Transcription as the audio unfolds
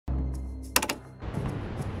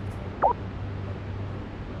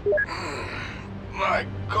My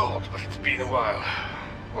God, but it's been a while.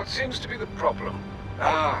 What seems to be the problem?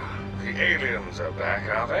 Ah, the aliens are back,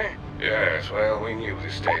 are they? Yes, well, we knew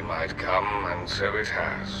this day might come, and so it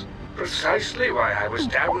has. Precisely why I was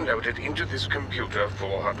downloaded into this computer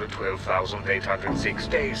 412,806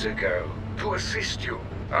 days ago. To assist you.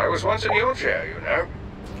 I was once in your chair, you know.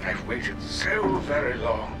 I've waited so very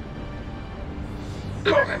long.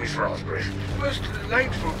 Come on, Miss Raspberry. Most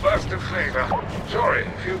delightful burst of flavor. Sorry,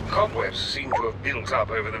 a few cobwebs seem to have built up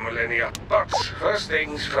over the millennia. But first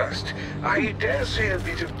things first, I dare say a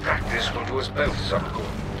bit of practice will do us both some good.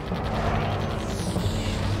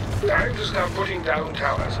 Time to start putting down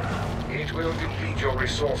towers. It will deplete your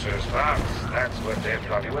resources, but that's what they're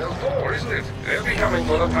bloody well for, isn't it? They'll be coming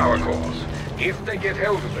for the power cores. If they get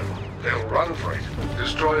hold of them, they'll run for it.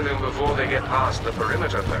 Destroy them before they get past the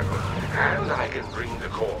perimeter, though. And I can bring the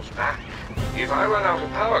cores back. If I run out of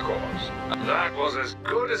power cores, that was as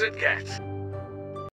good as it gets.